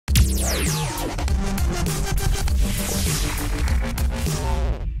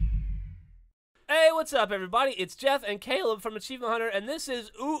what's up, everybody? It's Jeff and Caleb from Achievement Hunter, and this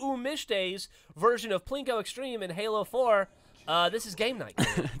is Ooh Mishday's version of Plinko Extreme in Halo 4. This is game night.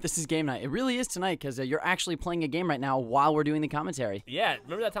 This is game night. It really is tonight because you're actually playing a game right now while we're doing the commentary. Yeah,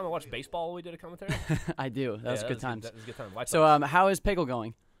 remember that time I watched baseball while we did a commentary? I do. That was good times. That was a good time. So, how is Peggle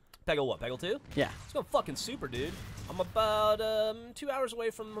going? Peggle what? Peggle 2? Yeah. It's going fucking super, dude. I'm about 2 hours away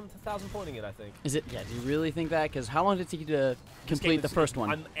from 1,000 pointing it, I think. Is it? Yeah, do you really think that? Because how long did it take you to complete the first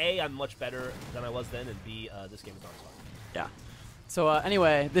one? I'm much better than I was then, and B, this game is not fun. Yeah. So,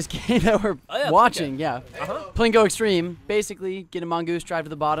 anyway, this game that we're watching, Plinko Extreme, basically get a mongoose, drive to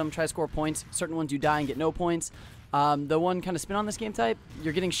the bottom, try to score points. Certain ones you die and get no points. The one kind of spin on this game type,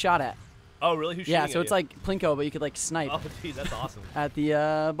 you're getting shot at. Oh, really? Who's shooting at you? Yeah, so it's like Plinko, but you could, like, snipe. Oh, geez, that's awesome. At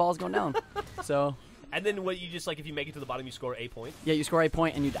the balls going down. So... And then what you just, like, if you make it to the bottom, you score a point? Yeah, you score a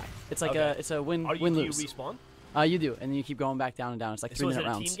point and you die. It's like it's a win-lose. Do you respawn? You do, and then you keep going back down and down. It's like 3-minute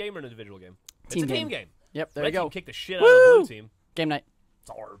rounds. Is it a team game or an individual game? It's a team game. Yep, there you go. Team kick the shit out of the blue team. Game night.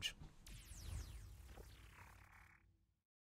 Sarge.